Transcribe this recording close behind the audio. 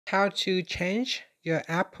How to change your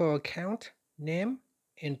Apple account name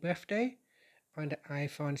and birthday on the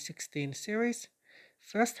iPhone 16 series.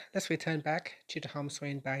 First, let's return back to the home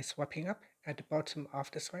screen by swiping up at the bottom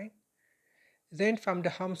of the screen. Then from the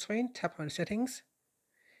home screen, tap on Settings.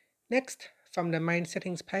 Next, from the main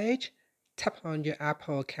settings page, tap on your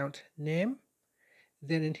Apple account name.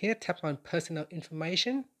 Then in here, tap on Personal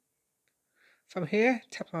Information. From here,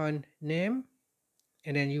 tap on Name,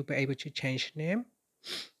 and then you'll be able to change name.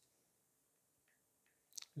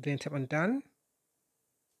 Then tap on Done.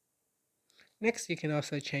 Next, you can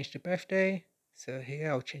also change the birthday. So here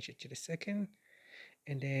I'll change it to the 2nd,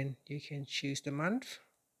 and then you can choose the month.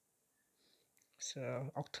 So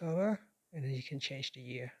October, and then you can change the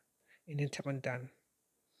year, and then tap on Done.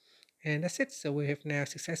 And that's it. So we have now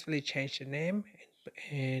successfully changed the name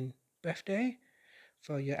and birthday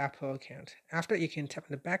for your Apple account. After, you can tap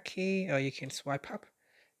on the back key, or you can swipe up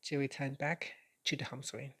to return back to the home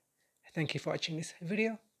screen. Thank you for watching this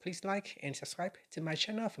video. Please like and subscribe to my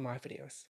channel for more videos.